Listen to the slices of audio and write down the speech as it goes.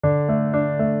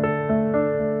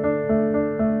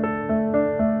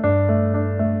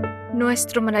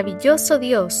Nuestro maravilloso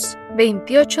Dios,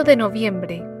 28 de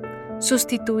noviembre.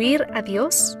 ¿Sustituir a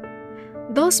Dios?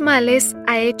 Dos males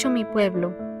ha hecho mi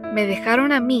pueblo. Me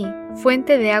dejaron a mí,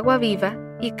 fuente de agua viva,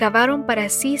 y cavaron para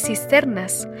sí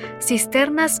cisternas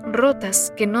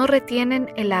rotas que no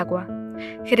retienen el agua.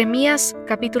 Jeremías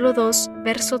capítulo 2,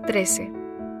 verso 13.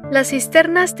 Las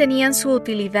cisternas tenían su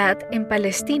utilidad en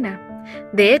Palestina.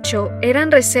 De hecho,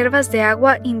 eran reservas de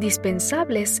agua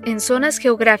indispensables en zonas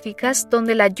geográficas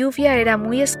donde la lluvia era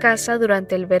muy escasa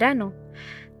durante el verano.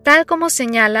 Tal como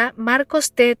señala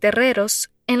Marcos T. Terreros,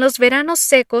 en los veranos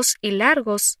secos y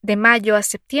largos, de mayo a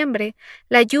septiembre,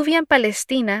 la lluvia en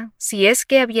Palestina, si es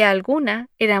que había alguna,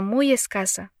 era muy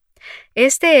escasa.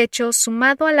 Este hecho,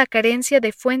 sumado a la carencia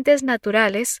de fuentes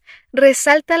naturales,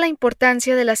 resalta la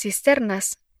importancia de las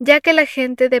cisternas, ya que la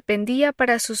gente dependía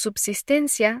para su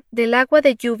subsistencia del agua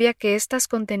de lluvia que éstas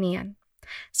contenían.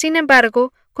 Sin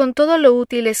embargo, con todo lo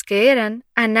útiles que eran,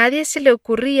 a nadie se le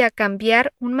ocurría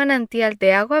cambiar un manantial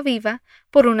de agua viva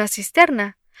por una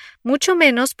cisterna, mucho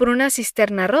menos por una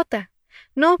cisterna rota.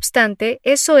 No obstante,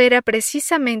 eso era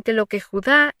precisamente lo que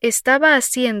Judá estaba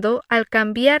haciendo al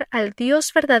cambiar al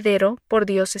Dios verdadero por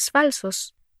dioses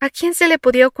falsos. ¿A quién se le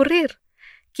podía ocurrir?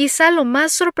 Quizá lo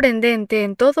más sorprendente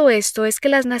en todo esto es que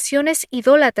las naciones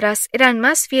idólatras eran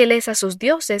más fieles a sus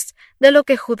dioses de lo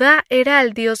que Judá era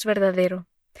al Dios verdadero.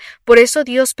 Por eso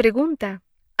Dios pregunta,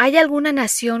 ¿hay alguna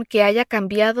nación que haya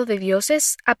cambiado de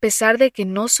dioses a pesar de que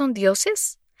no son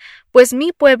dioses? Pues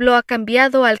mi pueblo ha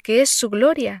cambiado al que es su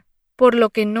gloria, por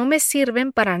lo que no me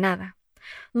sirven para nada.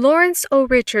 Lawrence O.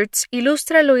 Richards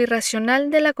ilustra lo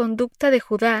irracional de la conducta de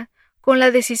Judá con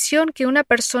la decisión que una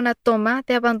persona toma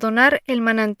de abandonar el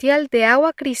manantial de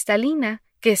agua cristalina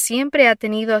que siempre ha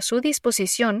tenido a su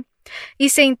disposición y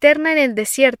se interna en el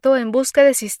desierto en busca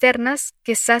de cisternas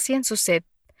que sacien su sed.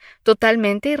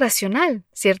 Totalmente irracional,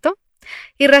 ¿cierto?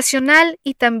 Irracional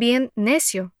y también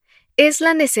necio. Es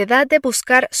la necedad de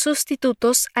buscar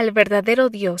sustitutos al verdadero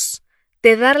Dios,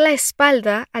 de dar la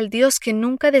espalda al Dios que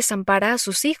nunca desampara a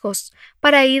sus hijos,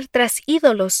 para ir tras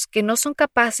ídolos que no son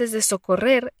capaces de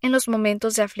socorrer en los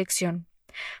momentos de aflicción.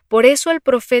 Por eso el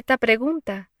profeta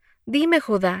pregunta, «Dime,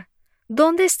 Judá,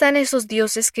 ¿dónde están esos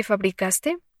dioses que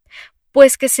fabricaste?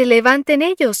 Pues que se levanten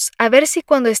ellos, a ver si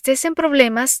cuando estés en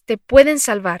problemas te pueden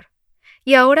salvar».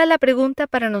 Y ahora la pregunta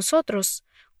para nosotros,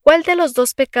 ¿cuál de los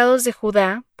dos pecados de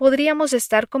Judá podríamos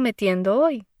estar cometiendo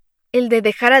hoy? ¿El de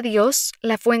dejar a Dios,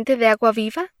 la fuente de agua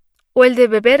viva? ¿O el de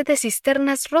beber de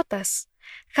cisternas rotas?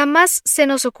 Jamás se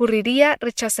nos ocurriría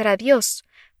rechazar a Dios,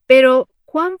 pero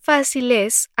cuán fácil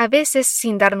es, a veces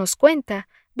sin darnos cuenta,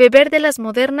 beber de las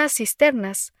modernas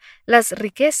cisternas, las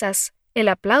riquezas, el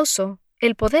aplauso,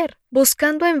 el poder,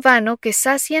 buscando en vano que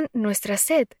sacien nuestra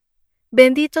sed.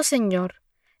 Bendito Señor,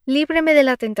 líbreme de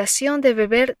la tentación de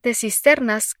beber de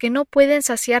cisternas que no pueden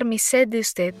saciar mi sed de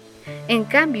usted. En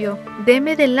cambio,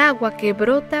 deme del agua que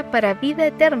brota para vida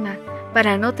eterna,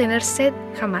 para no tener sed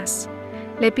jamás.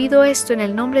 Le pido esto en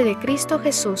el nombre de Cristo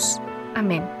Jesús.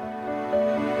 Amén.